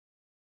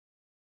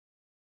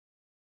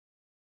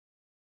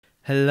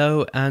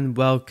Hello and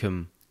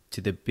welcome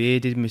to the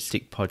Bearded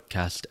Mystic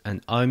Podcast,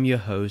 and I'm your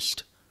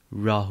host,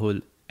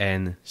 Rahul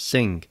N.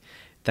 Singh.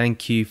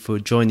 Thank you for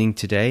joining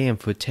today and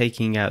for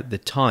taking out the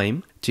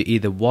time to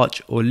either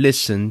watch or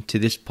listen to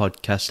this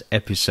podcast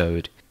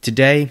episode.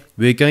 Today,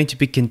 we're going to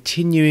be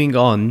continuing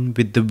on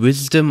with the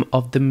Wisdom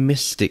of the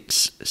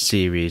Mystics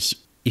series.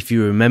 If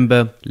you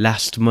remember,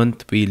 last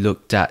month we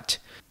looked at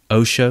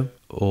Osho,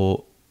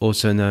 or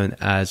also known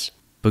as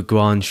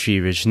Bhagwan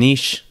Sri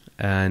Rajneesh,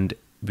 and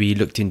we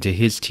looked into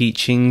his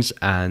teachings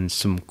and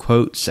some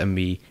quotes and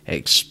we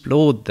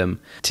explored them.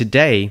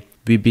 Today,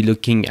 we'll be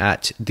looking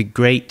at the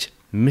great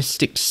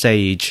mystic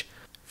sage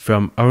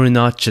from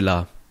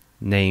Arunachala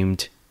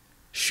named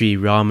Sri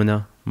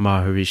Ramana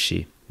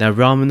Maharshi. Now,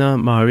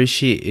 Ramana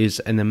Maharshi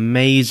is an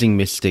amazing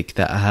mystic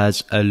that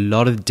has a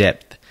lot of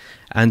depth.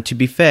 And to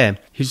be fair,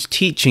 his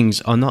teachings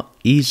are not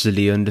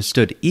easily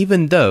understood,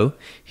 even though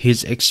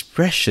his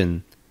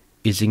expression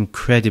is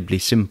incredibly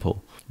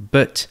simple.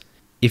 But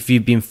if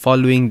you've been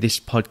following this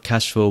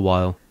podcast for a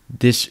while,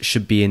 this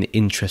should be an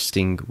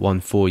interesting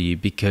one for you,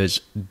 because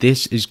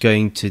this is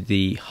going to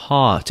the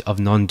heart of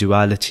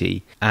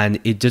non-duality, and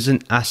it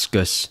doesn't ask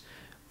us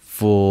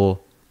for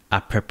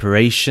our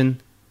preparation.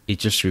 It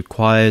just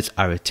requires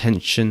our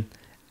attention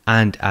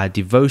and our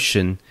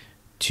devotion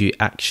to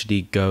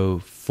actually go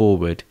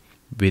forward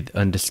with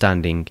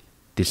understanding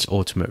this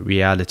ultimate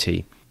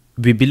reality.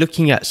 We'll be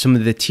looking at some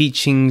of the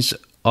teachings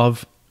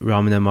of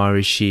Ramana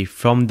Maharshi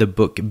from the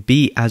book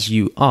Be As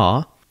You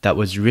Are that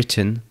was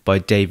written by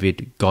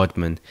David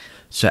Godman.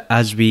 So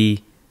as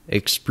we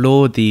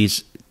explore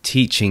these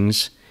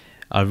teachings,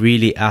 I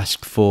really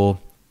ask for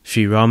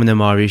Sri Ramana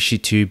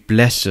Maharshi to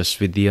bless us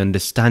with the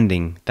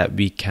understanding that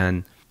we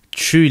can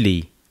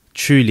truly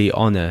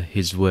honor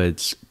his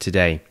words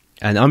today.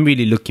 And I'm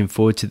really looking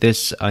forward to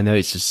this. I know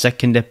it's the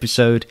second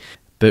episode,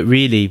 but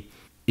really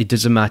it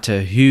doesn't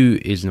matter who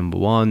is number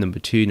one, number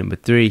two, number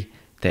three.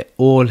 They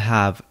all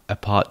have a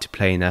part to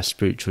play in our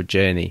spiritual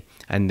journey,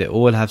 and they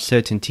all have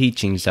certain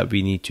teachings that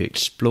we need to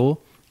explore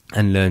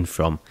and learn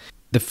from.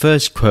 The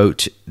first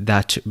quote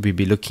that we'll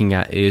be looking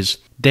at is,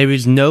 "There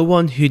is no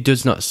one who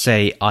does not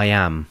say, 'I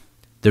am.'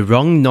 The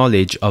wrong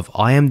knowledge of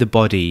 'I am the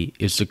body'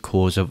 is the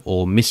cause of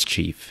all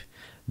mischief.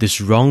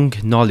 This wrong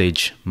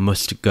knowledge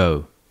must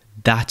go."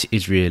 That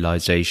is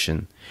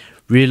realization.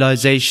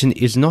 Realization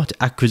is not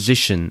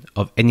acquisition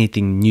of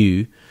anything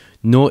new,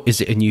 nor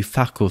is it a new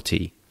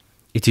faculty.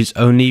 It is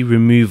only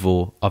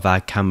removal of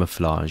our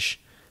camouflage.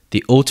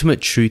 The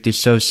ultimate truth is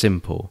so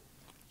simple.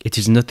 It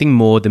is nothing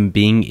more than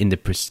being in the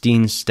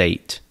pristine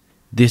state.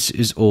 This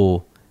is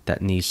all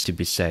that needs to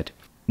be said.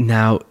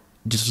 Now,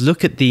 just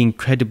look at the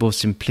incredible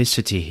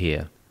simplicity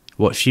here.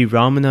 What Sri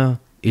Ramana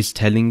is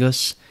telling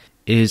us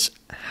is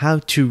how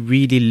to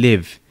really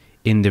live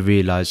in the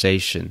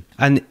realization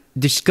and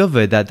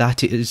discover that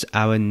that is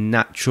our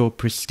natural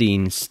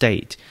pristine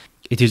state.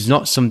 It is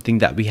not something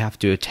that we have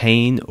to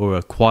attain or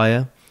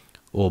acquire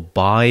or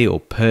buy or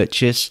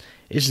purchase.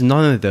 It's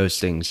none of those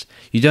things.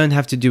 You don't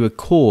have to do a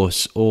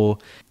course or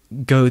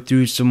go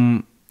through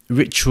some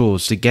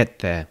rituals to get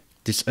there.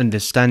 This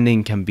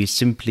understanding can be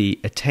simply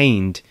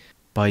attained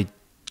by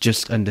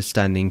just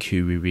understanding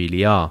who we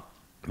really are.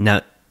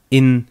 Now,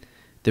 in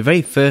the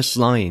very first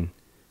line,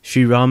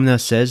 Sri Ramana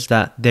says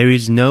that there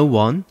is no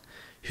one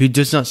who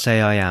does not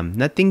say, "I am."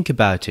 Now think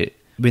about it.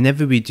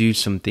 Whenever we do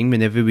something,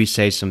 whenever we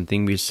say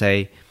something, we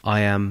say, "I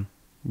am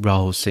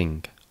Rahul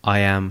Singh. I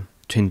am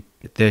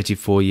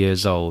 34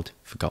 years old,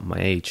 forgot my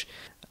age.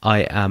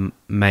 I am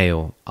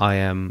male. I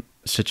am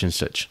such and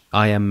such.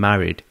 I am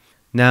married."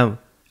 Now,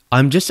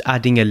 I'm just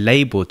adding a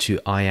label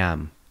to "I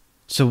am."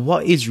 So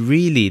what is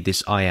really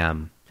this "I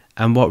am"?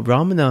 And what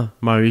Ramana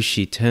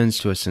Maharshi turns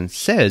to us and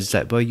says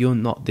that, well, you're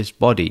not this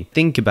body.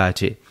 Think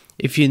about it.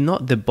 If you're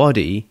not the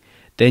body,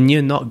 then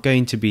you're not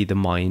going to be the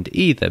mind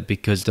either,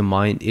 because the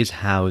mind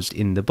is housed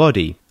in the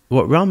body.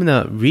 What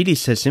Ramana really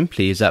says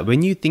simply is that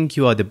when you think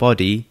you are the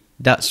body,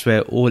 that's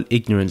where all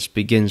ignorance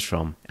begins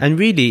from. And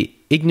really,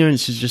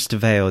 ignorance is just a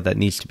veil that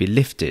needs to be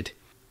lifted.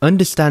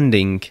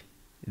 Understanding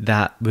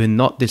that we're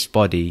not this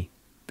body,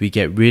 we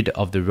get rid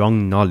of the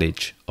wrong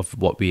knowledge of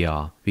what we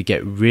are. We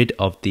get rid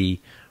of the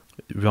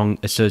wrong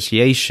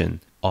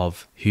association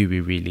of who we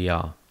really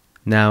are.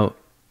 Now,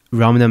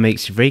 Ramana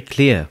makes it very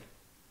clear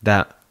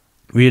that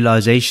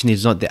realization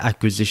is not the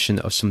acquisition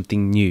of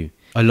something new.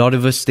 A lot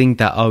of us think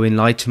that our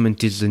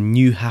enlightenment is a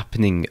new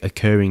happening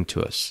occurring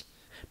to us.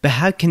 But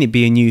how can it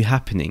be a new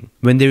happening?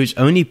 When there is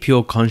only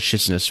pure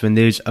consciousness, when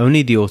there is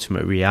only the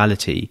ultimate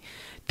reality,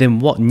 then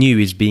what new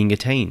is being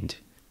attained?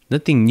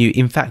 Nothing new.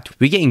 In fact,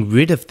 we're getting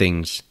rid of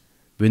things.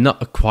 We're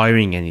not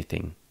acquiring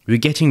anything. We're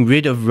getting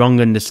rid of wrong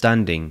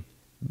understanding.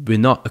 We're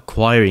not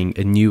acquiring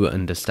a new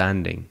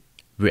understanding.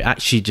 We're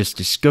actually just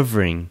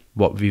discovering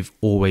what we've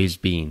always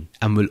been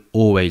and will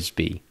always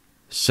be.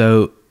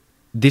 So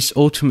this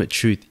ultimate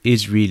truth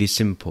is really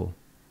simple.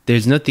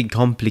 There's nothing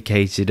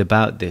complicated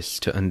about this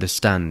to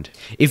understand.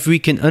 If we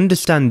can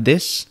understand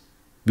this,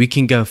 we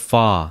can go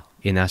far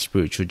in our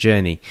spiritual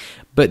journey.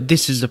 But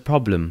this is the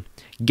problem.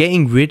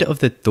 Getting rid of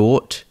the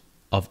thought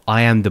of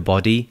I am the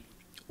body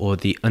or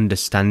the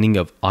understanding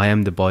of I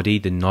am the body,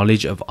 the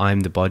knowledge of I am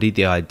the body,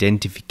 the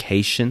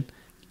identification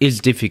is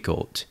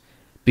difficult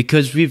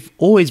because we've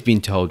always been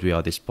told we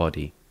are this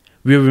body.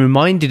 We're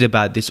reminded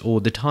about this all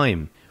the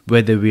time,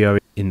 whether we are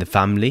in the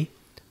family,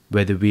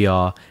 whether we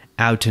are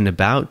out and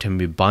about and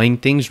we're buying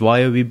things.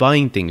 Why are we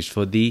buying things?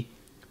 For the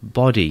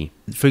body.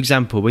 For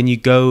example, when you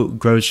go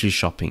grocery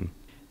shopping,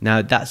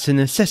 now that's a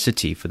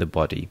necessity for the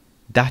body.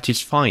 That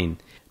is fine.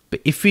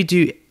 But if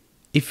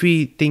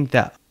we think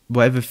that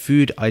whatever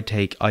food I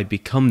take, I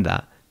become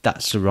that,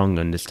 that's the wrong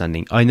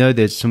understanding. I know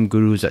there's some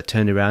gurus that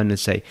turn around and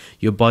say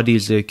your body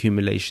is the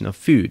accumulation of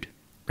food,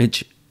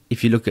 which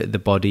if you look at the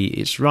body,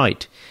 it's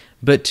right.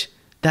 But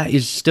that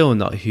is still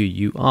not who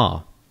you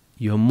are.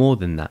 You're more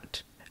than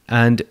that.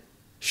 And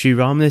Sri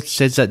Ramana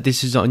says that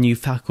this is not a new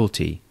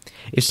faculty.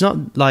 It's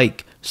not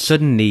like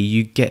suddenly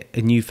you get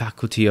a new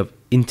faculty of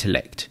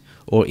intellect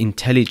or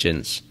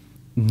intelligence.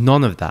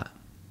 None of that.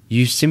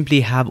 You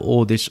simply have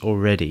all this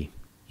already.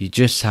 You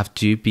just have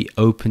to be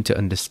open to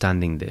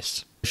understanding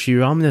this. Sri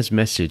Ramana's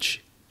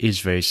message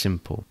is very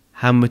simple.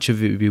 How much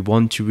of it we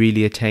want to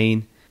really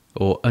attain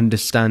or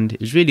understand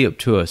is really up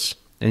to us.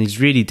 And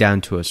it's really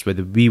down to us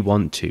whether we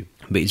want to.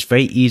 But it's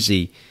very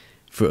easy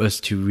for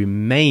us to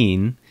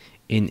remain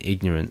in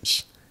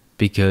ignorance.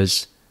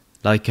 Because,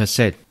 like I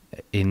said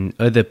in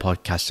other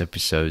podcast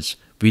episodes,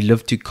 we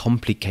love to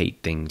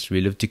complicate things. We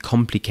love to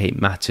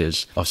complicate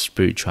matters of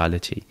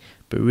spirituality.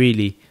 But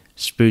really,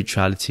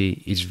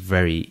 spirituality is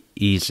very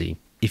easy.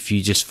 If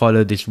you just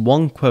follow this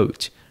one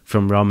quote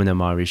from Ramana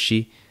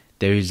Maharshi,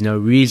 there is no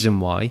reason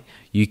why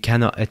you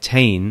cannot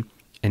attain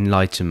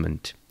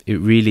enlightenment. It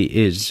really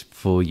is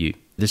for you.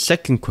 The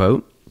second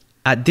quote,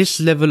 at this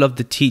level of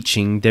the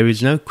teaching, there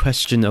is no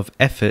question of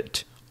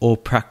effort or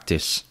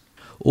practice.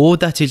 All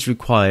that is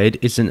required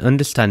is an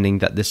understanding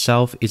that the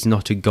self is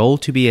not a goal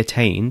to be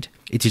attained.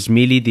 It is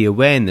merely the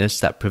awareness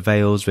that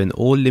prevails when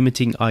all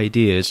limiting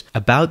ideas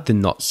about the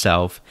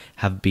not-self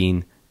have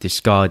been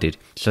discarded.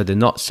 So the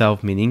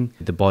not-self meaning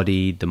the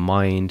body, the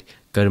mind,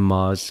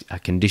 karmas,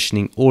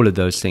 conditioning, all of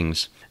those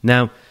things.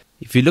 Now,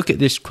 if you look at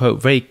this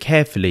quote very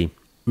carefully,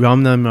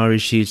 Ramana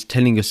Maharshi is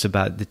telling us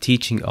about the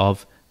teaching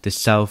of the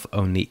self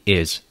only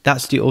is.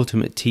 That's the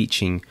ultimate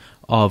teaching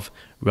of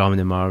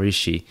Ramana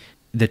Maharshi.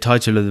 The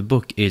title of the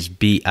book is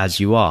Be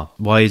As You Are.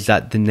 Why is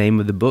that the name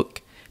of the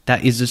book?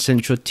 That is the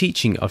central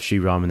teaching of Sri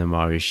Ramana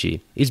Maharshi.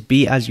 Is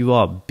be as you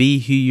are. Be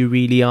who you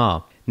really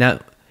are. Now,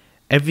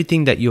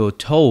 everything that you're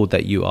told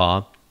that you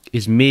are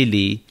is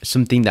merely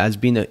something that has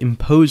been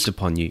imposed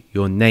upon you.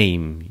 Your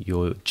name,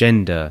 your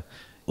gender,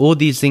 all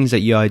these things that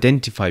you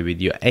identify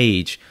with, your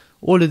age,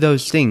 all of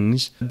those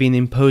things have been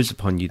imposed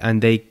upon you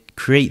and they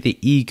create the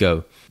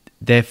ego.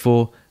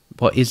 Therefore,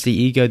 what is the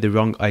ego? The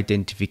wrong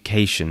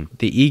identification.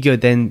 The ego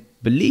then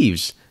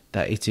believes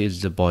that it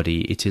is the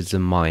body, it is the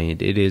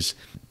mind, it is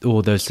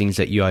all those things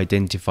that you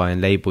identify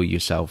and label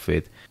yourself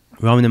with.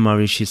 Ramana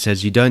Maharshi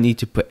says you don't need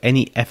to put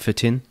any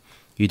effort in,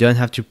 you don't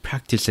have to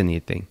practice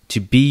anything. To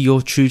be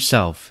your true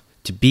self,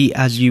 to be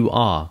as you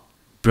are,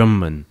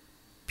 Brahman,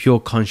 pure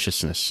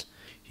consciousness,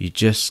 you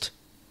just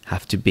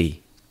have to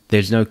be.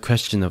 There's no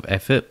question of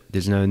effort,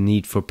 there's no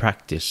need for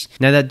practice.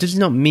 Now that does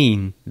not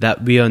mean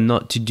that we are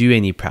not to do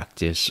any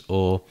practice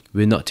or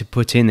we're not to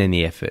put in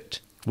any effort.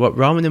 What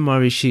Ramana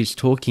Maharshi is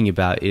talking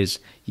about is,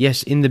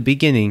 yes, in the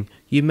beginning,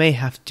 you may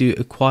have to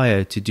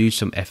acquire to do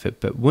some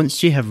effort, but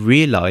once you have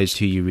realized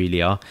who you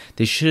really are,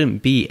 there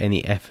shouldn't be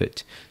any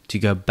effort to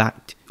go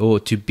back or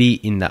to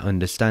be in that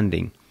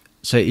understanding.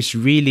 So it's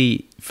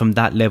really from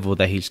that level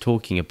that he's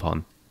talking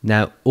upon.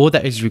 Now, all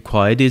that is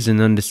required is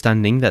an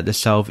understanding that the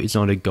self is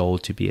not a goal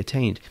to be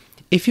attained.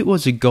 If it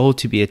was a goal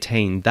to be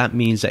attained, that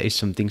means that it's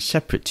something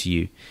separate to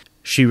you.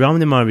 Sri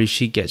Ramana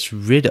Maharshi gets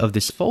rid of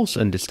this false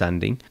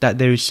understanding that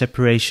there is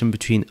separation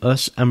between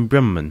us and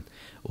Brahman,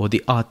 or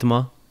the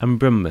Atma and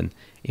Brahman.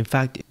 In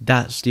fact,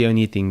 that's the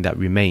only thing that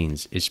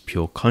remains, is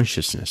pure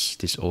consciousness,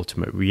 this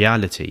ultimate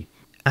reality.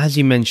 As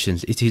he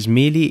mentions, it is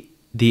merely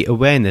the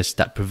awareness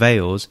that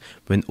prevails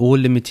when all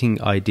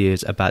limiting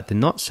ideas about the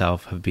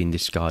not-self have been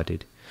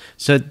discarded.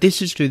 So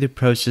this is through the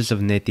process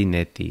of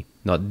neti,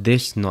 not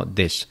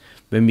this,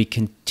 when we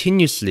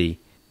continuously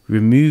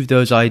remove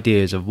those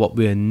ideas of what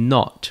we are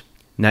not.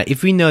 Now,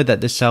 if we know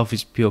that the self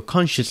is pure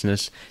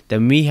consciousness,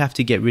 then we have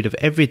to get rid of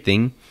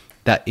everything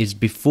that is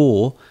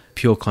before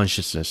pure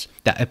consciousness,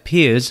 that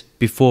appears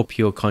before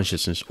pure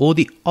consciousness, all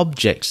the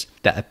objects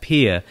that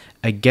appear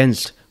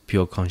against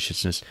pure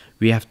consciousness.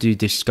 We have to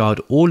discard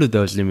all of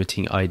those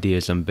limiting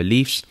ideas and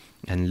beliefs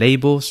and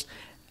labels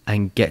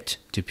and get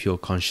to pure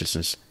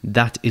consciousness.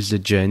 That is the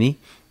journey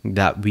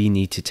that we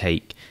need to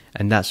take,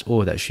 and that's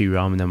all that Sri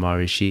Ramana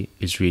Maharshi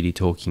is really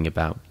talking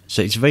about.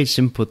 So it's a very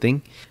simple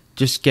thing.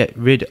 Just get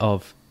rid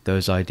of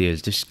those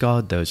ideas,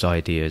 discard those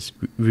ideas,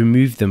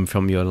 remove them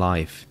from your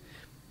life.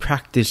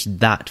 Practice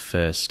that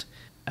first,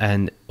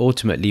 and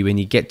ultimately when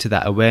you get to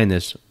that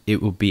awareness,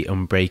 it will be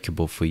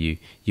unbreakable for you.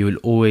 You will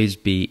always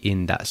be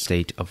in that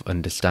state of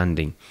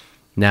understanding.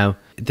 Now,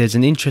 there's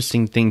an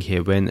interesting thing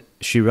here. When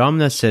Sri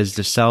Ramana says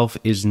the self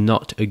is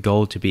not a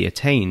goal to be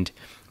attained,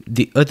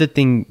 The other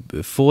thing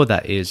for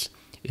that is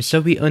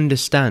so we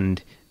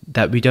understand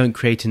that we don't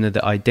create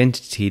another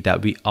identity,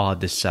 that we are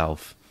the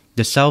self.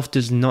 The self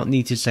does not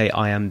need to say,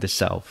 I am the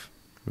self,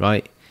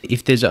 right?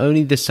 If there's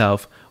only the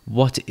self,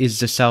 what is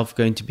the self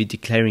going to be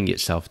declaring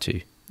itself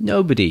to?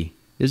 Nobody.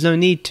 There's no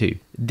need to.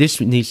 This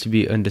needs to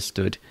be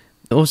understood.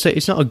 Also,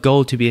 it's not a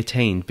goal to be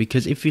attained,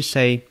 because if you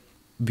say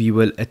we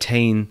will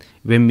attain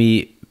when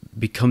we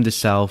become the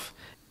self,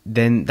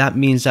 then that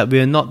means that we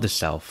are not the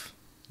self.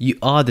 You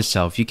are the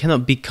self. You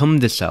cannot become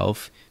the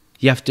self.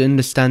 You have to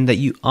understand that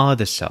you are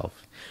the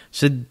self.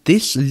 So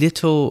this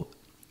little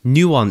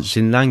nuance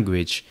in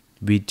language,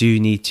 we do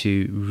need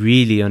to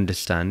really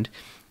understand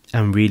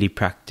and really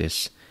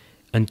practice.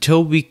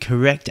 Until we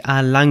correct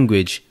our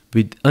language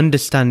with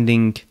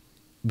understanding,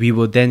 we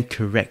will then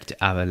correct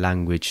our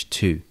language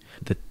too.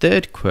 The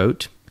third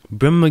quote,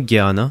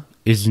 Brahmagyana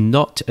is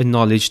not a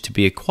knowledge to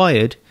be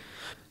acquired,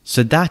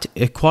 so that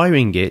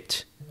acquiring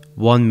it,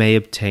 one may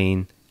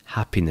obtain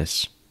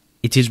happiness.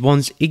 It is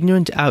one's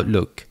ignorant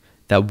outlook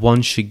that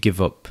one should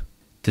give up.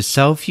 The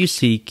self you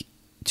seek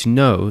to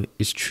know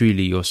is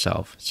truly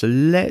yourself. So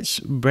let's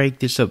break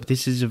this up.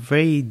 This is a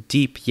very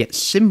deep yet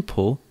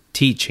simple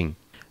teaching.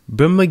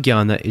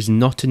 Brahmagyana is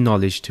not a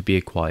knowledge to be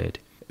acquired.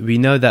 We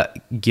know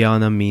that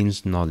Jnana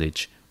means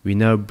knowledge. We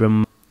know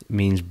Brahma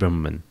means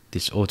Brahman,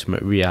 this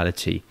ultimate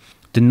reality.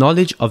 The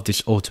knowledge of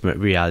this ultimate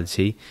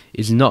reality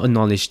is not a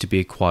knowledge to be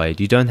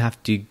acquired. You don't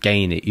have to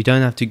gain it. You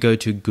don't have to go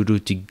to a guru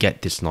to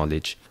get this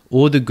knowledge.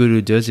 All the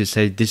guru does is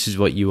say, this is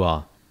what you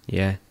are.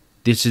 Yeah,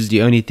 this is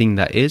the only thing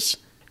that is.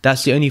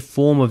 That's the only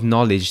form of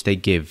knowledge they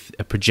give,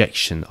 a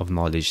projection of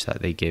knowledge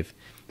that they give.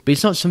 But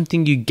it's not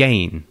something you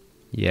gain,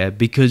 yeah,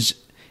 because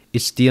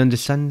it's the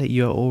understanding that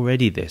you are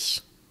already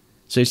this.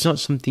 So it's not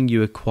something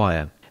you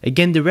acquire.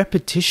 Again, the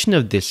repetition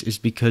of this is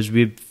because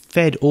we've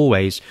fed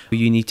always,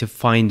 you need to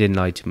find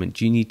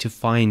enlightenment, you need to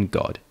find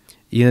God.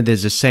 You know,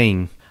 there's a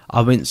saying,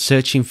 I went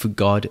searching for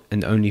God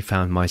and only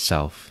found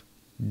myself.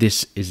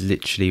 This is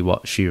literally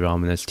what Sri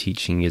Ramana's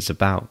teaching is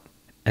about.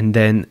 And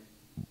then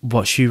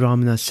what Sri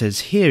Ramana says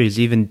here is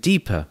even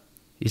deeper.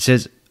 He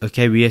says,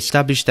 okay, we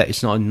established that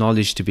it's not a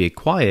knowledge to be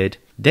acquired.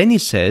 Then he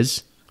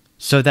says,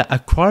 so that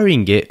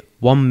acquiring it,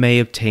 one may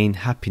obtain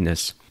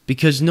happiness.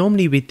 Because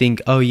normally we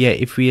think, oh yeah,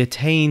 if we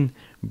attain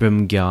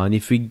Brahmgyan,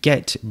 if we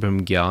get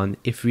Brahmgyan,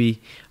 if we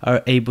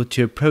are able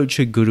to approach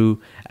a guru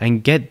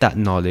and get that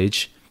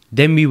knowledge,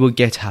 then we will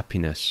get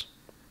happiness.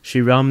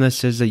 Sri Ramana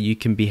says that you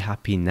can be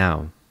happy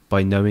now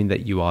by knowing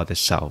that you are the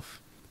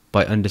self,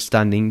 by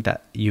understanding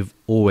that you've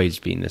always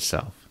been the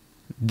self.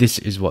 This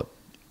is what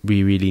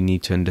we really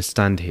need to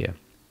understand here.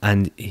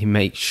 And he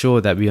makes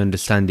sure that we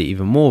understand it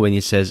even more when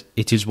he says,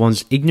 it is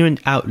one's ignorant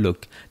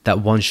outlook that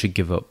one should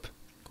give up.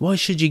 Why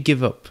should you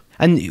give up?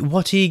 And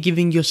what are you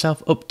giving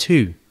yourself up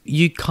to?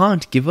 You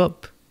can't give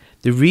up.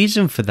 The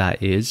reason for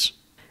that is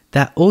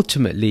that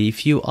ultimately,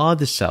 if you are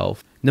the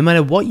self, no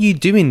matter what you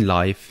do in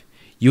life,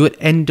 you would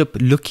end up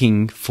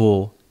looking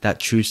for that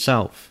true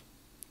self.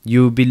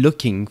 You will be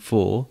looking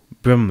for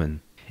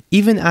Brahman.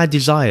 Even our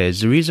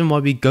desires, the reason why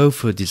we go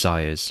for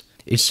desires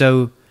is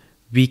so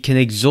we can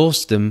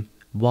exhaust them.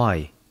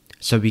 Why?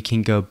 So we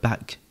can go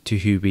back to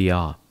who we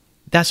are.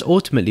 That's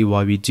ultimately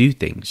why we do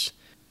things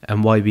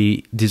and why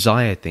we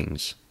desire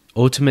things.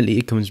 Ultimately,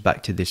 it comes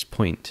back to this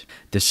point.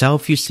 The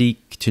self you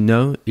seek to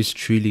know is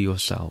truly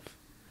yourself.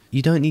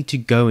 You don't need to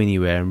go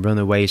anywhere and run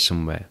away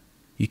somewhere.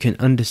 You can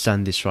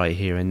understand this right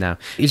here and now.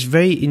 It's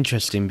very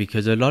interesting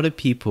because a lot of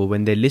people,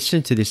 when they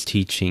listen to this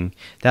teaching,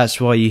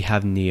 that's why you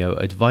have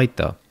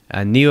Neo-Advaita.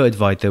 And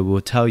Neo-Advaita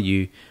will tell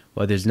you,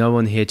 well, there's no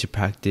one here to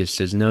practice,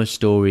 there's no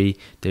story,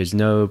 there's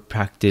no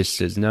practice,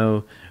 there's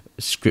no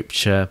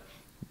scripture,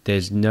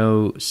 there's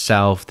no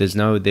self, there's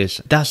no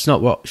this. That's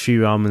not what Sri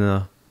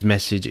Ramana's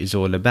message is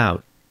all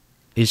about.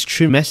 His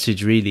true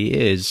message really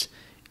is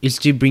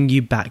to bring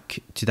you back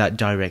to that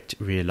direct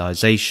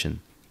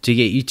realization, to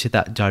get you to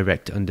that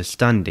direct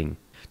understanding,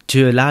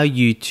 to allow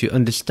you to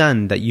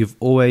understand that you've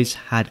always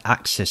had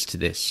access to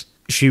this.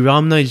 Sri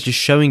Ramana is just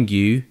showing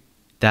you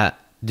that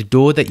the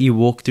door that you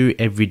walk through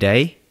every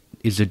day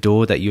is the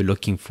door that you're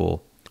looking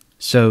for.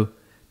 So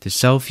the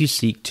self you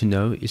seek to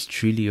know is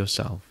truly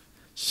yourself.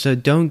 So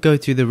don't go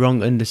through the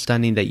wrong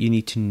understanding that you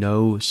need to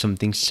know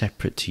something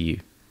separate to you.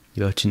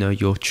 You are to know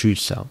your true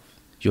self.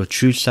 Your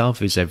true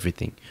self is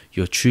everything.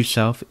 Your true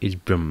self is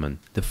Brahman.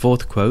 The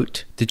fourth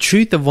quote, the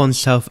truth of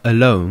oneself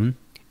alone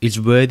is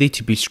worthy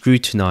to be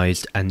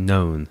scrutinized and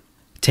known.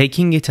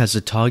 Taking it as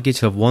a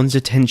target of one's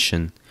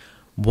attention,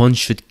 one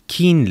should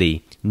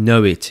keenly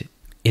know it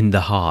in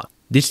the heart.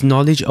 This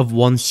knowledge of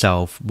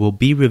oneself will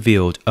be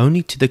revealed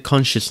only to the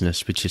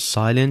consciousness which is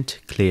silent,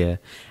 clear,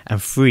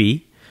 and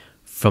free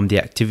from the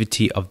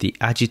activity of the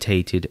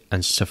agitated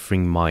and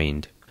suffering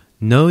mind.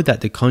 Know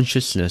that the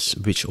consciousness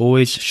which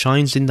always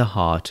shines in the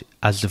heart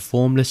as the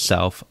formless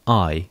self,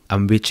 I,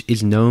 and which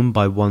is known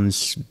by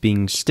one's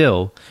being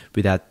still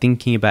without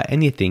thinking about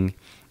anything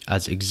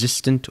as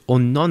existent or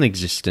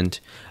non-existent,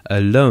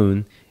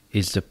 alone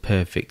is the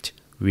perfect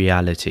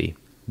reality.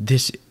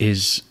 This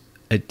is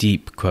a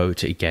deep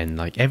quote again.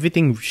 Like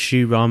everything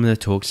Sri Ramana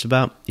talks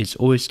about is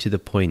always to the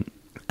point,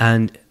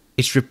 and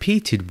it's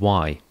repeated.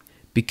 Why?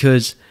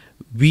 Because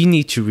we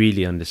need to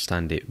really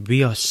understand it.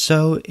 We are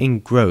so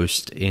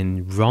engrossed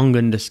in wrong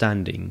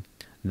understanding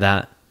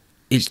that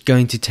it's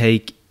going to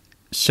take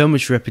so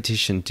much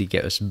repetition to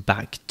get us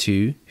back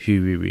to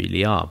who we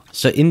really are.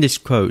 So in this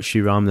quote,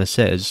 Sri Ramana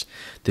says,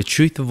 "The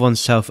truth of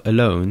oneself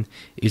alone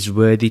is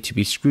worthy to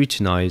be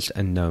scrutinized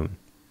and known."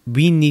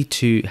 We need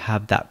to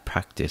have that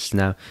practice.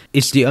 Now,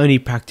 it's the only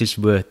practice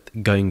worth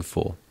going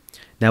for.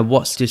 Now,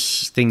 what's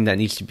this thing that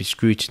needs to be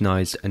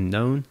scrutinized and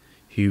known?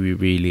 Who we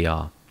really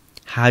are.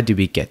 How do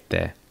we get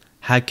there?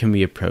 How can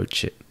we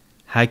approach it?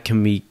 How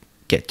can we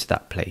get to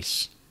that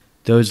place?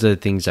 Those are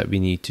the things that we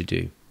need to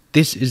do.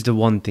 This is the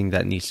one thing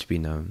that needs to be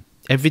known.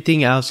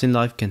 Everything else in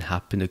life can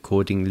happen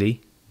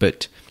accordingly,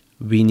 but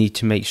we need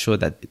to make sure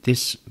that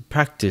this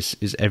practice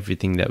is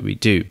everything that we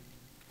do.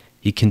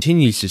 He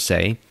continues to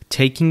say,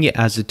 taking it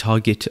as a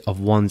target of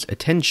one's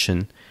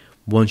attention,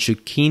 one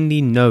should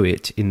keenly know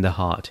it in the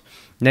heart.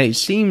 Now it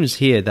seems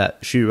here that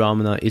Sri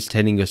Ramana is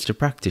telling us to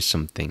practice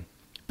something.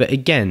 But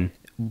again,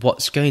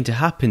 what's going to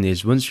happen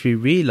is once we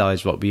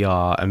realize what we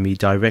are and we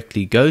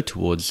directly go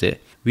towards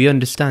it, we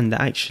understand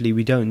that actually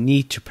we don't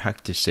need to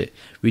practice it.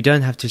 We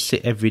don't have to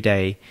sit every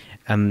day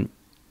and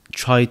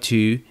try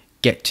to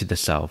get to the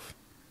self.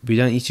 We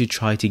don't need to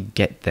try to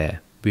get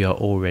there. We are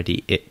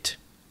already it.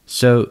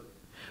 So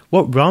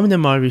what Ramana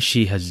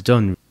Maharshi has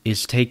done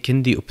is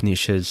taken the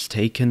Upanishads,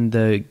 taken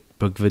the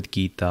Bhagavad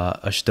Gita,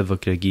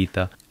 Ashtavakra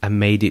Gita, and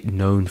made it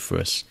known for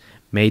us,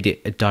 made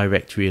it a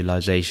direct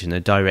realization, a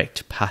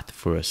direct path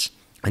for us.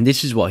 And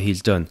this is what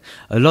he's done.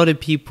 A lot of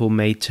people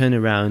may turn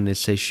around and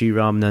say Sri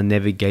Ramana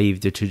never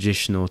gave the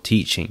traditional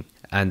teaching,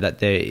 and that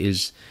there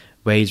is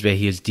ways where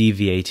he has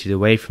deviated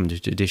away from the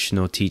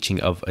traditional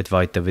teaching of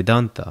Advaita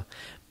Vedanta.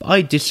 But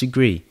I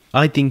disagree.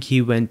 I think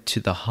he went to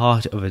the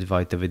heart of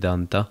Advaita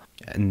Vedanta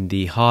and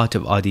the heart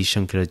of Adi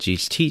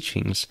Shankaraji's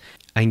teachings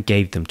and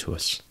gave them to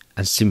us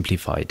and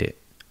simplified it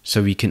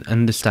so we can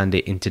understand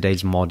it in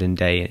today's modern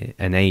day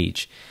and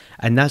age.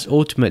 And that's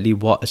ultimately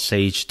what a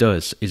sage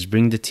does, is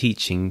bring the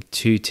teaching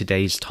to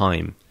today's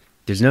time.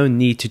 There's no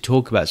need to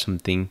talk about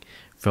something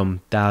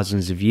from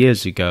thousands of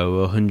years ago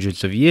or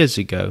hundreds of years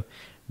ago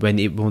when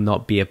it will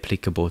not be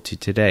applicable to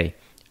today.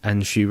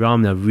 And Sri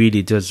Ramana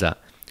really does that.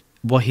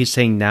 What he's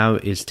saying now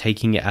is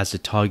taking it as a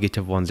target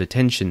of one's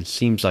attention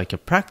seems like a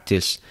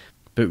practice,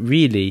 but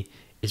really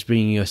is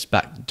bringing us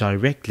back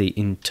directly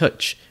in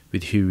touch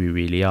with who we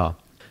really are.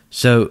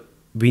 So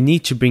we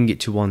need to bring it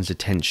to one's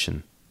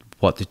attention,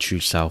 what the true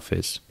self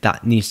is.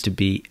 That needs to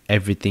be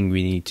everything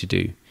we need to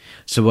do.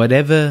 So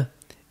whatever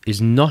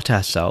is not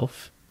our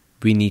self,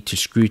 we need to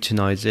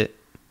scrutinize it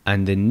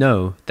and then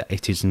know that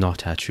it is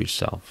not our true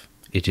self.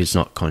 It is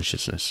not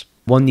consciousness.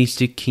 One needs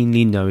to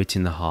keenly know it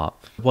in the heart.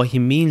 What he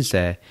means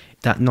there,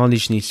 that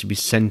knowledge needs to be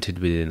centered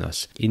within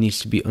us. It needs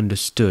to be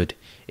understood.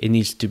 It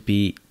needs to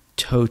be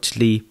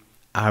totally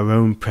our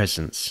own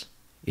presence.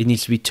 It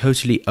needs to be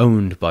totally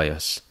owned by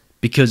us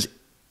because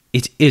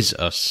it is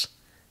us.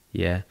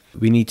 Yeah,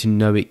 we need to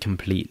know it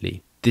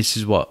completely. This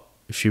is what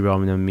Sri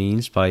Ramana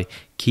means by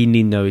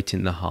keenly know it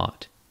in the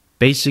heart.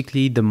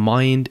 Basically, the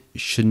mind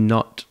should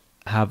not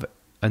have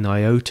an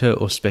iota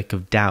or speck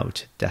of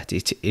doubt that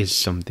it is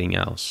something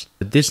else.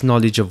 This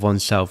knowledge of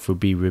oneself will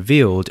be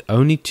revealed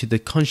only to the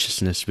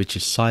consciousness which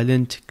is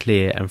silent,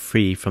 clear and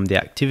free from the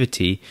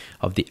activity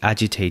of the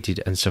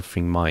agitated and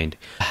suffering mind.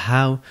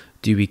 How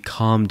do we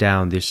calm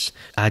down this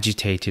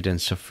agitated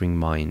and suffering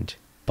mind?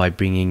 By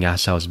bringing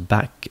ourselves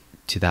back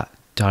to that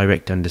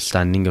direct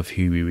understanding of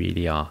who we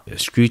really are,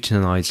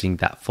 scrutinizing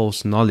that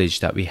false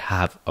knowledge that we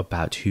have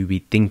about who we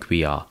think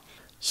we are.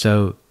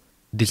 So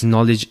this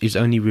knowledge is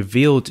only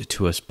revealed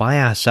to us by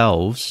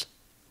ourselves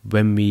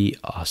when we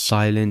are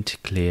silent,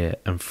 clear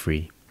and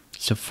free.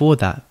 So for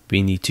that,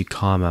 we need to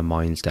calm our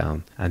minds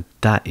down, and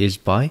that is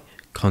by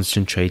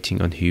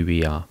concentrating on who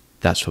we are.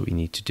 That's what we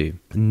need to do.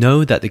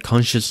 Know that the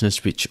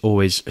consciousness which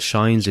always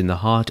shines in the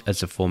heart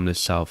as a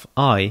formless self,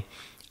 I,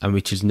 and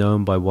which is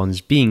known by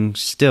one's being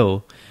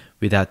still,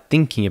 without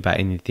thinking about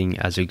anything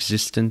as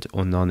existent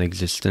or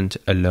non-existent,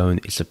 alone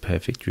is a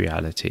perfect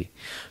reality.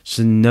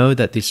 So know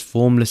that this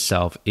formless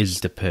self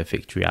is the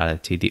perfect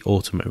reality, the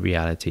ultimate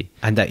reality,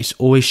 and that it's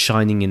always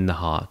shining in the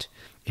heart.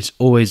 It's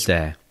always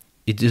there.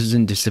 It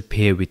doesn't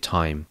disappear with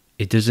time.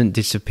 It doesn't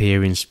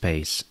disappear in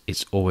space.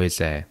 It's always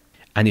there.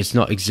 And it's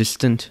not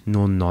existent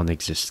nor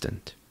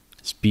non-existent.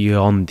 It's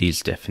beyond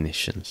these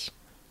definitions.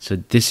 So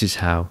this is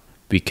how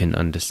we can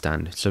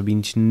understand. So we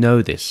need to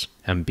know this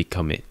and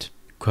become it.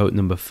 Quote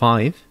number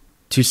 5,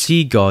 to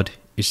see God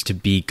is to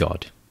be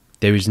God.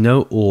 There is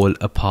no all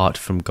apart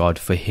from God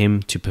for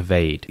him to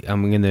pervade.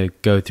 I'm going to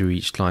go through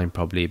each line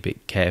probably a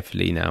bit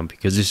carefully now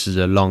because this is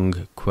a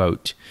long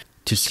quote.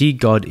 To see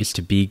God is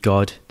to be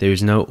God. There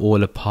is no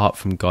all apart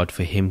from God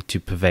for him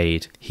to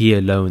pervade. He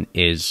alone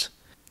is.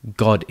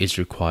 God is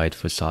required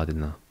for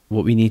sadhana.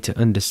 What we need to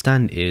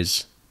understand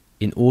is,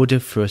 in order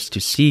for us to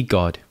see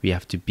God, we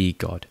have to be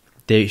God.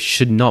 there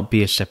should not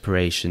be a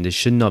separation. There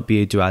should not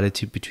be a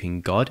duality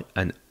between God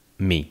and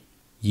me.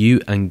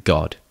 You and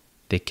God.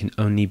 There can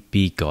only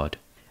be God.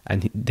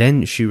 And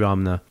then Sri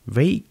Ramana,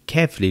 very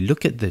carefully,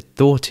 look at the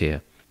thought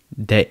here.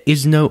 There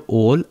is no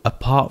all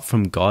apart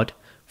from God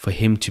for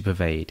him to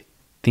pervade.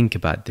 Think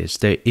about this.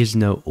 There is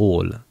no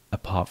all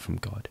apart from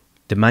God.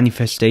 The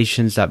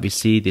manifestations that we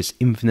see, this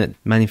infinite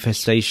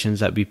manifestations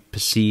that we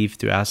perceive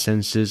through our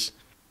senses,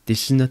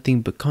 this is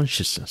nothing but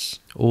consciousness.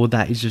 All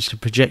that is just a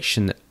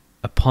projection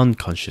upon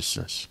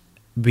consciousness.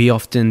 We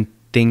often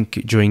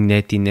think during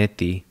neti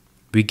neti,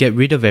 we get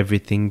rid of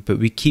everything, but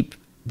we keep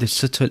the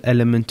subtle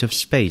element of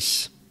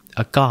space,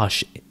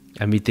 akash,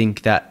 and we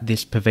think that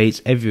this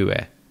pervades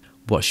everywhere.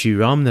 What Sri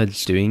Ramana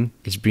is doing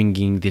is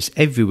bringing this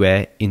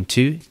everywhere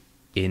into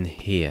in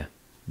here.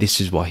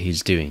 This is what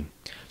he's doing.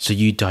 So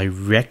you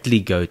directly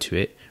go to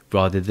it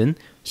rather than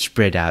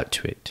spread out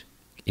to it.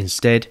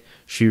 Instead,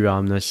 Sri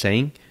Ramana is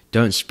saying,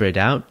 don't spread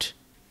out,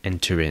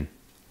 enter in.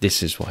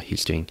 This is what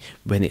he's doing.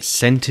 When it's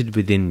centered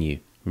within you.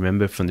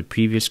 Remember from the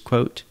previous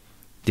quote,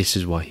 this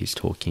is what he's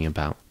talking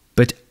about.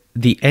 But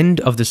the end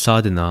of the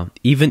sadhana,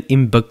 even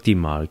in Bhakti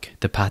Marg,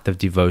 the path of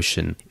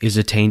devotion, is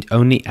attained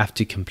only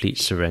after complete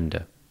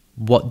surrender.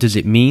 What does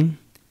it mean?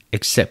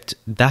 Except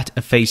that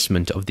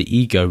effacement of the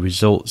ego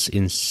results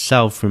in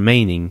self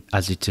remaining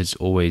as it has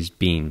always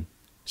been.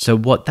 So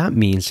what that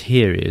means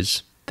here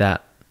is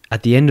that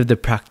at the end of the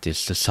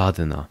practice, the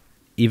sadhana,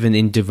 even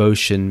in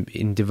devotion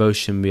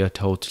we are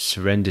told to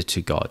surrender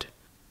to God.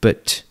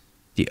 But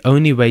the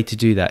only way to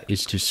do that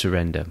is to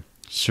surrender.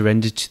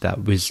 Surrender to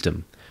that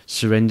wisdom.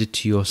 Surrender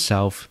to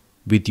yourself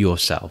with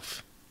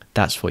yourself.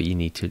 That's what you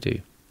need to do.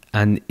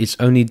 And it's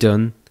only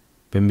done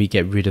when we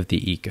get rid of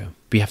the ego.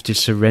 We have to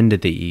surrender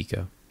the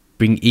ego.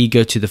 Bring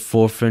ego to the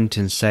forefront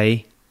and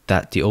say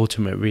that the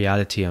ultimate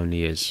reality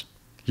only is.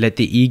 Let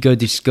the ego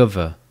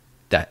discover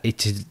that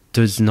it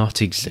does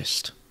not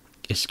exist.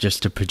 It's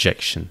just a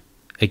projection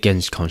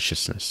against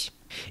consciousness.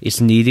 It's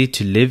needed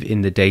to live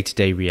in the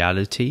day-to-day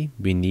reality.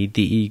 We need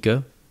the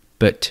ego,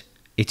 but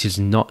it is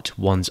not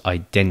one's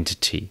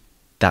identity.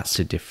 That's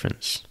the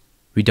difference.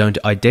 We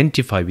don't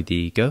identify with the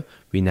ego,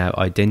 we now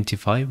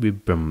identify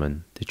with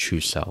Brahman, the true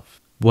self.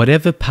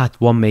 Whatever path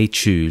one may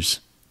choose,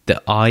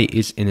 the I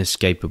is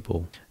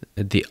inescapable.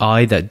 The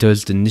I that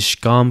does the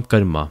nishkam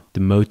karma,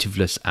 the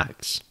motiveless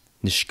acts.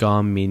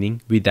 Nishkam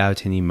meaning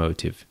without any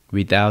motive,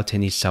 without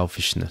any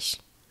selfishness,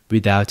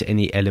 without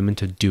any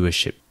element of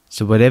doership.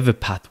 So whatever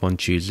path one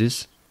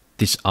chooses,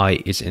 this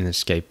I is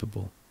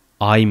inescapable.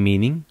 I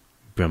meaning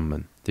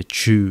Brahman, the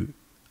true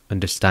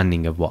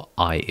understanding of what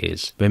I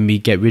is. When we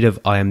get rid of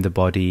I am the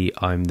body,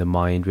 I am the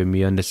mind, when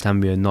we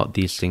understand we are not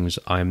these things,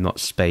 I am not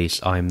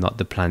space, I am not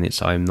the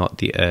planets, I am not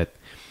the earth,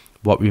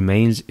 what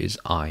remains is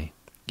I.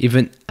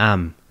 Even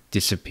am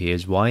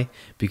disappears. Why?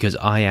 Because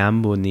I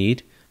am will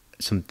need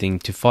something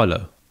to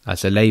follow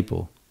as a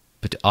label.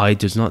 But I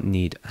does not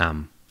need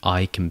am.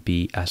 I can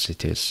be as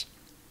it is.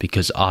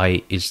 Because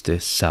I is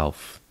the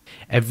self.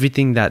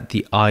 Everything that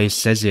the I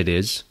says it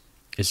is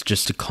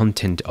just the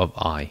content of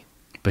I.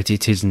 But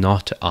it is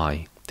not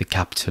I, the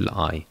capital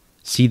I.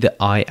 See the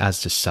I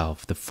as the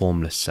self, the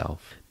formless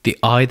self. The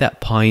I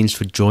that pines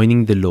for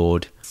joining the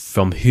Lord,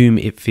 from whom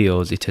it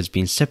feels it has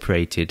been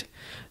separated.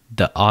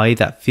 The I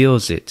that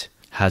feels it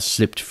has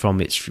slipped from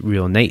its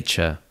real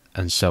nature,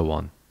 and so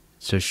on.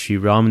 So Sri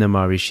Ramana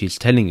Maharshi is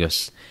telling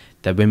us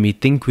that when we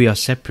think we are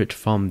separate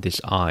from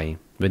this I,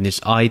 when this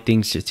I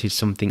thinks it is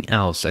something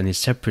else and is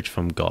separate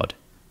from God,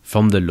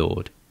 from the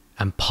Lord,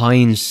 and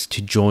pines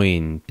to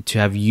join, to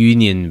have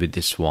union with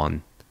this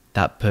one,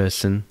 that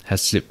person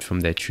has slipped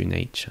from their true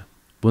nature.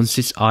 Once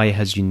this I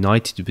has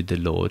united with the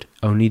Lord,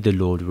 only the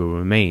Lord will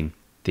remain.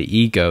 The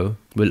ego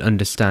will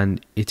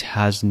understand it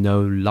has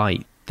no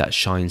light that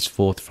shines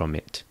forth from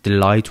it. The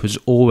light was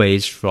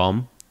always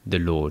from the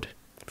Lord,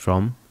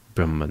 from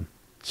Brahman.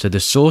 So the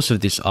source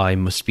of this I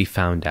must be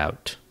found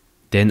out.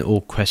 Then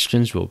all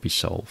questions will be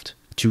solved.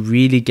 To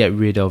really get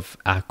rid of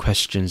our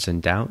questions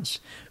and doubts,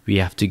 we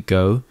have to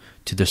go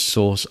to the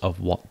source of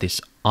what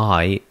this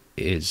I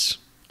is.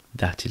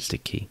 That is the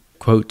key.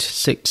 Quote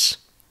 6.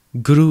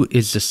 Guru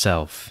is the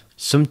self.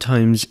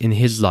 Sometimes in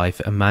his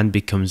life a man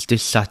becomes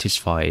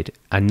dissatisfied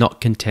and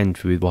not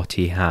content with what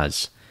he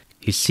has.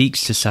 He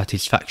seeks the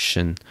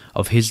satisfaction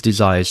of his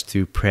desires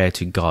through prayer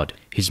to God.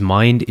 His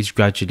mind is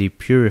gradually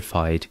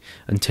purified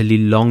until he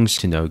longs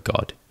to know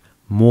God,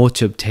 more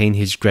to obtain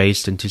his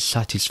grace than to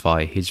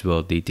satisfy his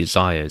worldly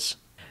desires.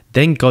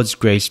 Then God's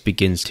grace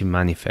begins to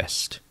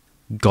manifest.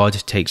 God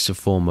takes the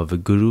form of a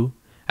guru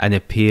and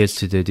appears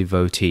to the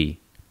devotee,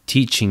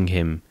 teaching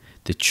him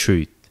the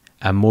truth,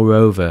 and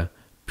moreover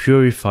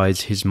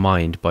purifies his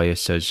mind by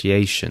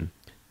association.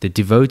 The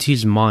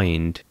devotee's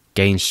mind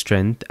gains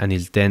strength and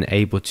is then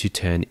able to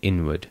turn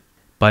inward.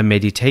 By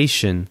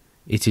meditation,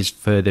 it is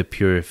further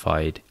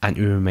purified and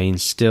it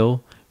remains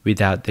still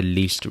without the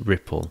least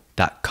ripple.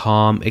 That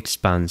calm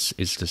expanse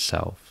is the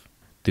self.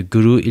 The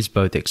guru is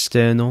both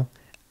external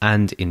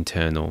and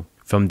internal.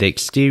 From the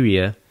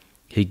exterior,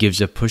 he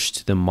gives a push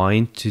to the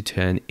mind to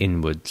turn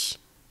inwards.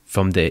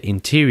 From the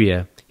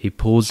interior, He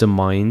pulls the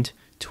mind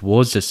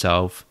towards the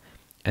self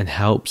and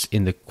helps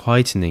in the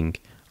quietening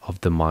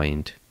of the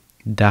mind.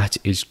 That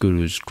is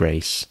Guru's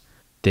grace.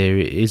 There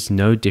is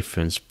no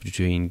difference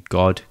between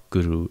God,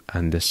 Guru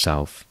and the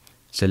self.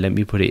 So let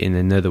me put it in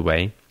another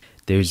way.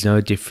 There is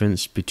no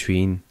difference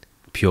between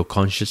pure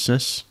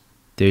consciousness.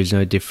 There is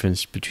no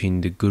difference between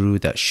the Guru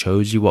that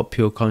shows you what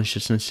pure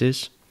consciousness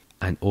is,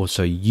 and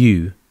also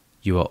you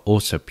are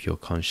also pure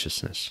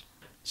consciousness.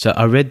 So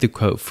I read the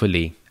quote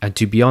fully, and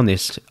to be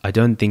honest, I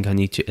don't think I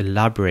need to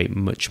elaborate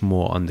much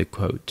more on the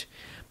quote.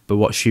 But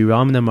what Sri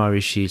Ramana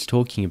Maharshi is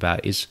talking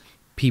about is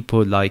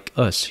people like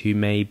us who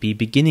may be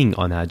beginning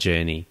on our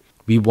journey.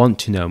 We want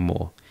to know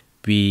more.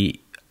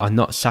 We are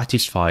not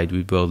satisfied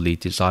with worldly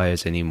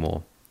desires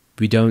anymore.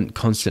 We don't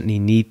constantly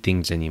need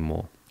things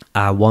anymore.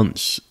 Our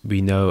wants,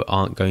 we know,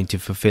 aren't going to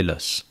fulfill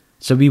us.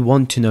 So we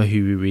want to know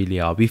who we really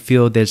are. We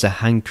feel there's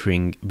a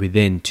hankering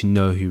within to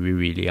know who we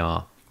really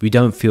are. We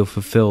don't feel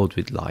fulfilled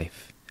with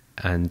life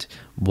and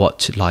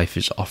what life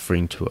is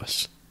offering to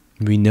us.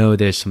 We know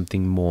there's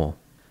something more.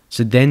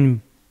 So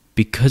then,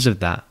 because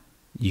of that,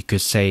 you could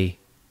say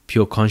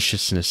pure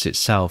consciousness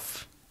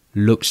itself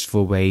looks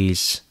for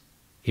ways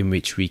in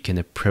which we can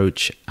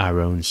approach our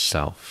own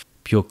self.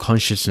 Pure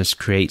consciousness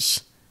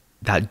creates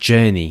that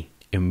journey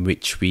in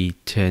which we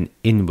turn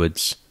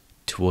inwards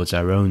towards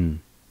our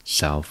own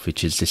self,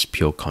 which is this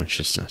pure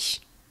consciousness.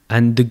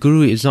 And the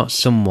Guru is not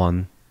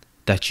someone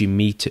that you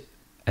meet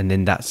and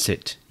then that's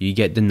it. You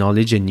get the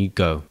knowledge and you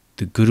go.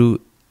 The Guru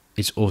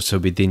is also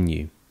within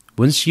you.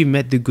 Once you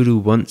met the Guru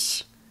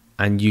once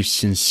and you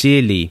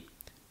sincerely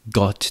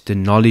got the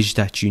knowledge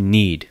that you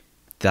need,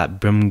 that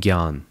Brahm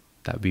Gyan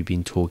that we've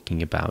been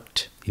talking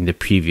about in the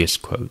previous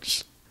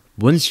quotes,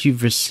 once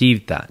you've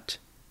received that,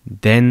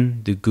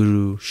 then the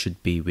Guru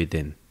should be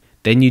within.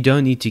 Then you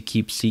don't need to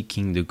keep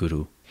seeking the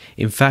Guru.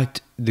 In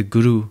fact, the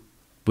Guru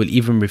will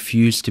even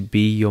refuse to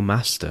be your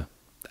master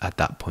at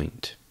that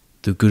point.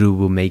 The Guru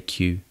will make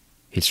you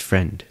his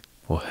friend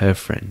or her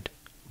friend.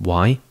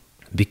 Why?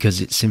 Because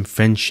it's in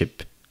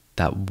friendship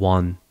that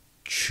one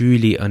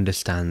truly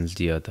understands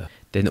the other.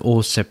 Then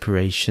all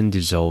separation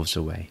dissolves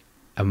away.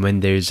 And when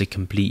there is a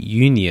complete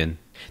union,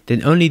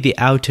 then only the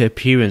outer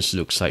appearance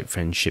looks like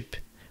friendship,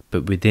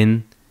 but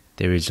within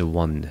there is a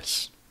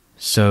oneness.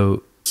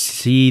 So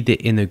see the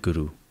inner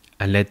Guru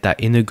and let that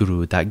inner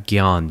Guru, that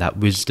Gyan, that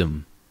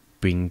wisdom,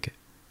 bring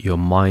your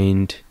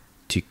mind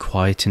to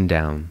quieten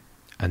down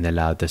and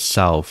allow the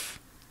self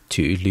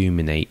to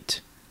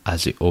illuminate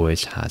as it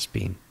always has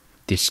been.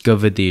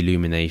 Discover the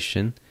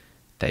illumination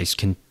that is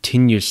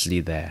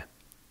continuously there,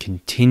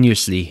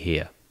 continuously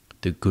here.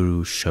 The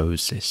Guru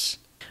shows this.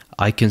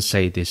 I can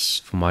say this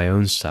for my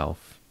own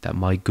self, that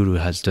my Guru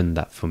has done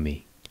that for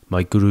me.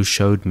 My Guru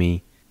showed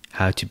me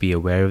how to be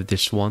aware of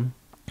this one,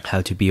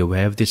 how to be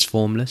aware of this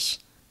formless,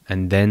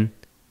 and then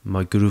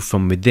my Guru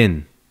from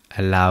within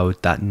allowed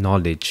that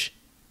knowledge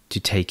to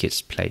take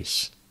its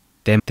place.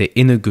 Then the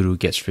inner Guru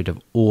gets rid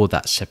of all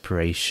that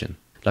separation.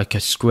 Like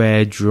a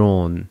square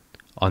drawn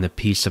on a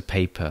piece of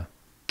paper,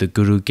 the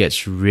Guru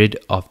gets rid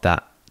of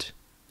that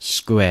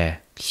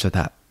square so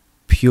that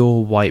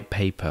pure white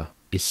paper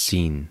is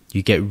seen.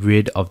 You get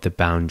rid of the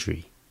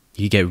boundary.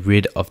 You get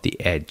rid of the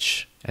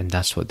edge. And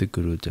that's what the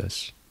Guru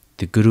does.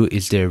 The Guru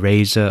is the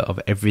eraser of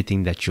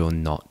everything that you're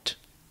not.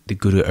 The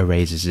Guru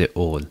erases it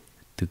all.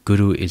 The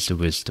Guru is the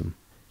wisdom.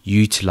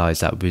 Utilize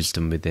that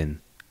wisdom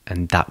within,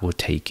 and that will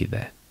take you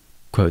there.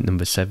 Quote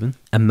number 7.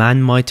 A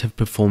man might have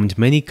performed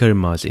many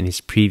karmas in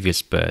his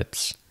previous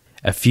births.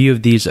 A few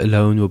of these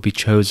alone will be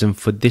chosen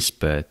for this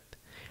birth,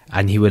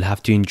 and he will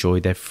have to enjoy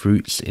their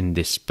fruits in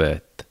this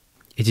birth.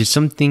 It is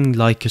something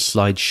like a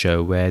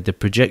slideshow where the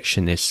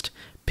projectionist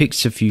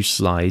picks a few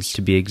slides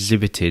to be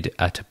exhibited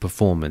at a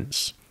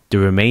performance, the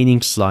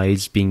remaining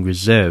slides being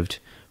reserved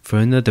for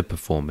another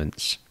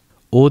performance.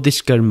 All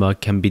this karma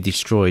can be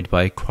destroyed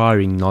by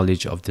acquiring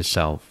knowledge of the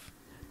self.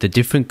 The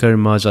different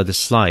karmas are the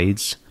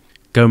slides,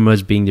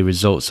 karmas being the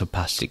results of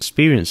past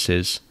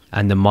experiences,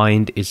 and the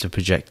mind is the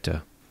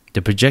projector.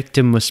 The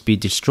projector must be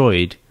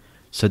destroyed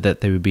so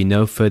that there will be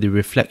no further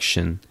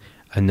reflection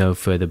and no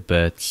further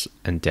births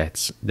and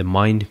deaths. The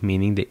mind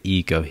meaning the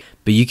ego.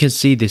 But you can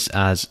see this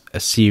as a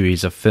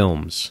series of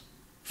films.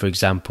 For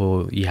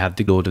example, you have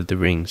The Lord of the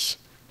Rings.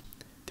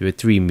 There are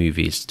 3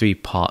 movies, 3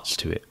 parts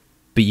to it.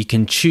 But you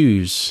can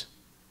choose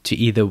to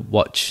either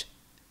watch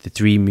the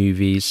 3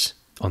 movies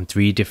on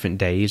 3 different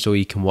days, or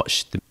you can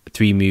watch the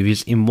 3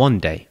 movies in one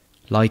day.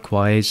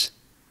 Likewise,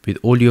 with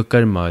all your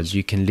karmas,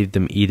 you can live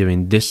them either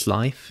in this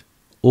life,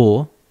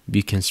 or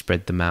you can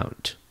spread them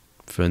out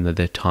for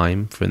another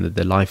time, for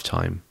another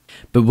lifetime.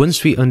 But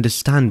once we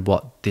understand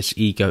what this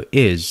ego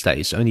is, that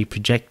is only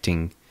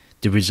projecting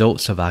the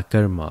results of our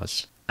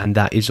karmas, and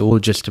that is all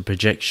just a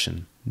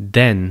projection,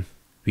 then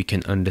we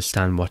can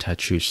understand what our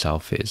true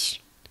self is.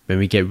 When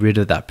we get rid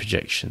of that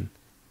projection,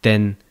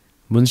 then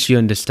once you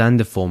understand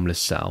the formless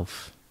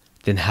self,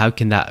 then how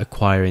can that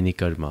acquire any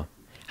karma?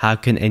 How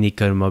can any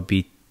karma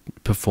be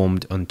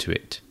performed unto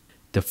it?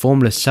 The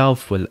formless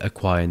self will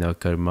acquire no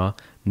karma,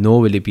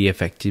 nor will it be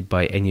affected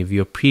by any of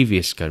your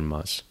previous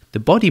karmas. The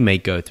body may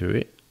go through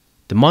it,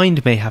 the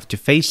mind may have to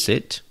face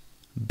it,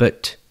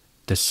 but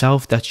the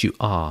self that you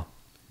are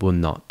will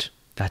not.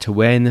 That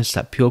awareness,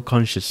 that pure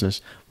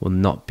consciousness will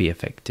not be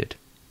affected.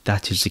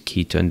 That is the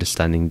key to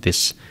understanding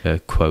this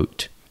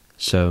quote.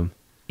 So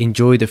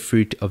enjoy the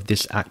fruit of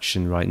this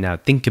action right now.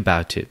 Think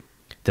about it.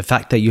 The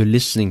fact that you're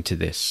listening to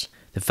this,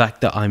 the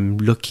fact that I'm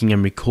looking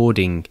and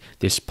recording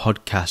this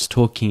podcast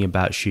talking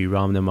about Sri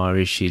Ramana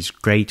Maharshi's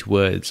great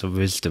words of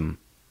wisdom,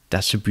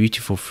 that's a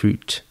beautiful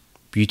fruit,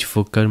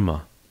 beautiful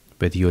karma.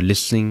 Whether you're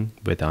listening,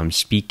 whether I'm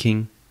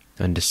speaking,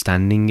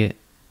 understanding it,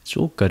 it's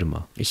all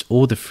karma. It's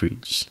all the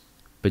fruits.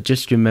 But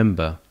just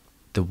remember,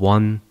 the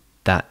one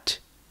that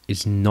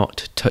is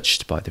not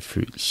touched by the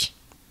fruits,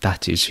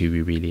 that is who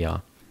we really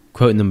are.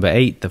 Quote number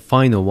 8, the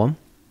final one.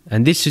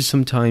 And this is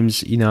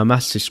sometimes, I'm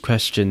asked this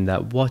question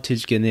that what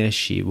is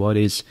Ganeshi? What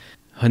is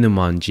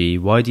Hanumanji?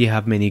 Why do you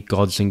have many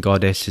gods and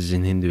goddesses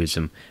in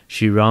Hinduism?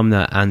 Sri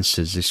Ramana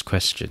answers this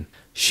question.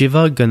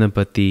 Shiva,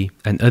 Ganapati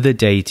and other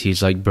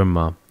deities like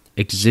Brahma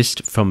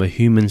exist from a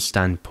human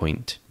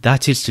standpoint.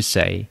 That is to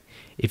say,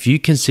 if you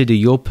consider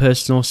your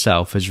personal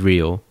self as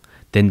real,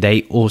 then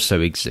they also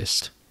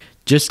exist.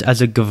 Just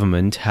as a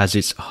government has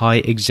its high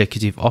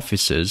executive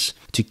officers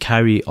to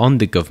carry on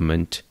the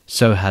government,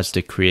 so has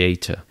the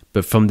Creator.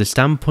 But from the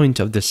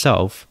standpoint of the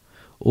self,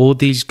 all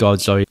these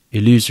gods are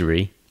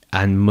illusory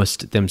and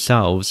must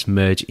themselves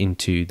merge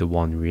into the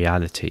one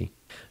reality.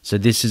 So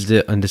this is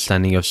the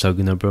understanding of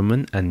Saguna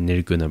Brahman and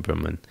Nirguna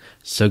Brahman.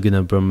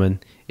 Saguna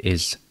Brahman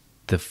is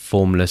the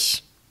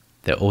formless,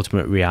 the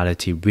ultimate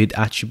reality with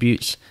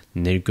attributes.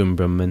 Nirguna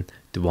Brahman,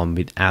 the one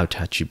without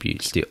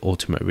attributes, the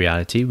ultimate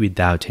reality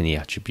without any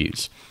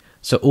attributes.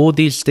 So all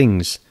these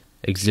things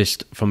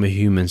exist from a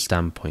human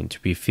standpoint.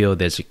 We feel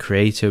there's a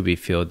creator, we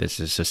feel there's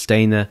a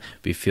sustainer,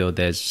 we feel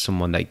there's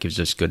someone that gives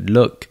us good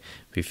luck,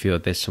 we feel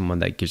there's someone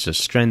that gives us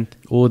strength.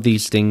 All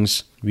these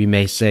things, we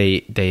may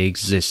say they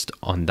exist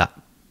on that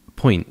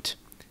point.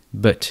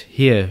 But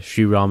here,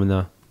 Sri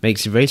Ramana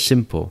makes it very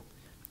simple,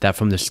 that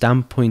from the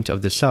standpoint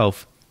of the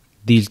self,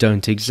 these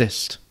don't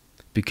exist,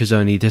 because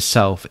only the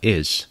self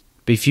is.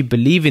 But if you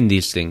believe in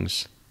these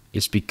things,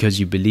 it's because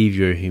you believe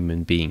you're a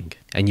human being,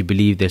 and you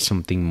believe there's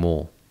something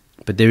more.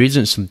 But there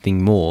isn't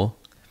something more,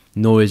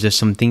 nor is there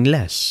something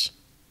less.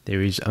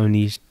 There is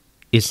only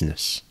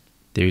isness.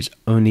 There is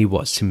only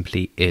what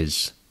simply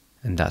is,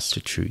 and that's the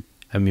truth.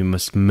 And we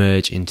must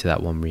merge into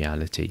that one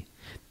reality.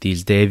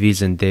 These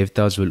Devis and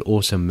Devtas will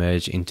also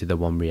merge into the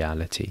one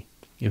reality.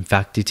 In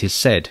fact, it is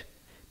said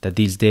that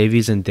these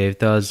Devis and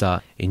Devtas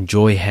that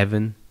enjoy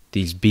heaven,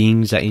 these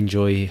beings that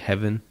enjoy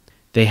heaven,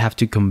 they have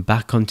to come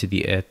back onto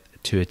the earth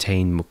to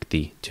attain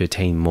mukti, to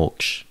attain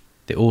moksha.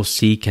 They all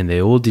seek and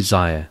they all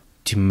desire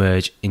to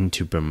merge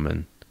into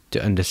Brahman,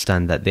 to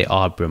understand that they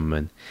are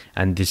Brahman,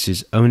 and this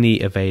is only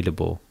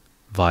available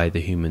via the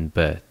human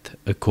birth,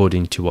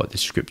 according to what the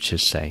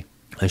scriptures say.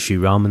 And Sri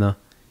Ramana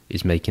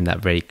is making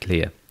that very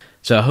clear.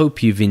 So I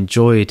hope you've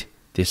enjoyed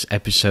this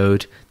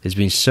episode. There's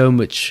been so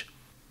much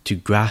to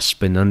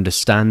grasp and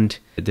understand.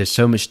 There's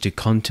so much to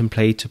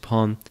contemplate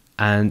upon,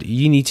 and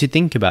you need to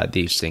think about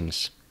these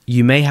things.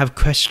 You may have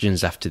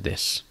questions after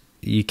this.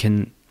 You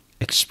can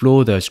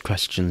explore those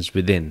questions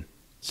within.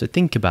 So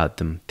think about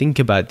them, think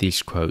about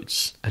these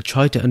quotes, and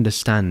try to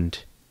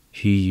understand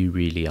who you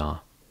really are.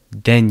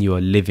 Then you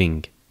are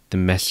living the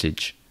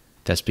message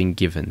that's been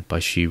given by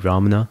Sri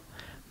Ramana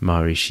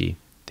Maharshi,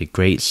 the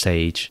great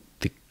sage,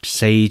 the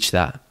sage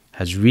that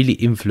has really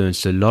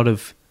influenced a lot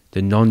of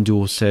the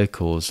non-dual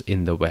circles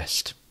in the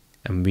West.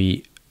 And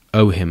we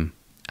owe him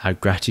our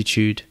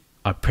gratitude.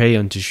 I pray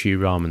unto Sri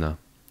Ramana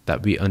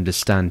that we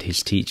understand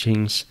his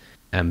teachings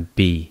and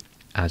be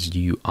as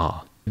you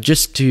are.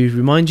 Just to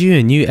remind you,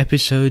 a new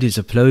episode is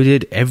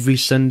uploaded every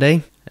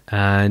Sunday,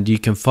 and you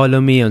can follow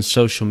me on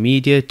social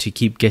media to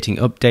keep getting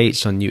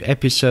updates on new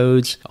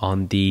episodes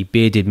on the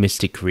Bearded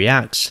Mystic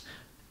Reacts.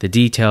 The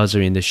details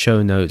are in the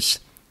show notes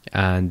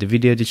and the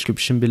video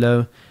description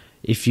below.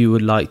 If you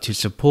would like to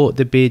support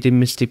the Bearded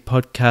Mystic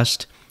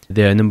podcast,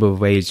 there are a number of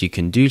ways you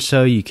can do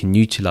so. You can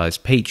utilize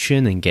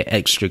Patreon and get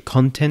extra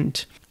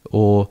content,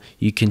 or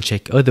you can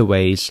check other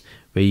ways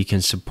where you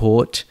can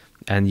support,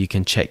 and you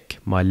can check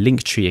my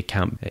Linktree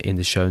account in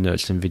the show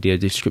notes and video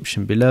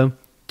description below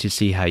to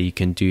see how you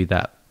can do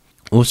that.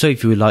 Also,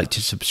 if you would like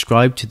to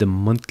subscribe to the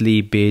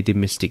monthly Bearded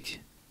Mystic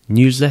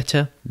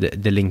newsletter,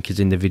 the link is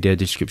in the video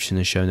description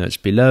and show notes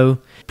below.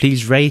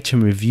 Please rate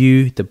and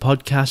review the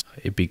podcast.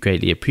 It'd be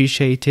greatly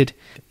appreciated.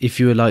 If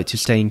you would like to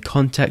stay in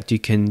contact, you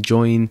can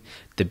join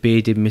the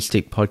Bearded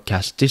Mystic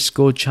podcast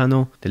Discord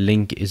channel. The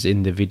link is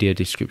in the video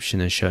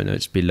description and show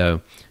notes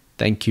below.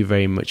 Thank you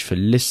very much for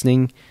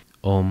listening.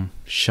 Om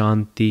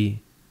Shanti,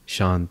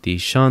 Shanti,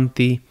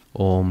 Shanti.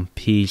 Om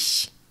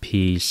Peace,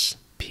 Peace,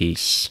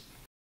 Peace.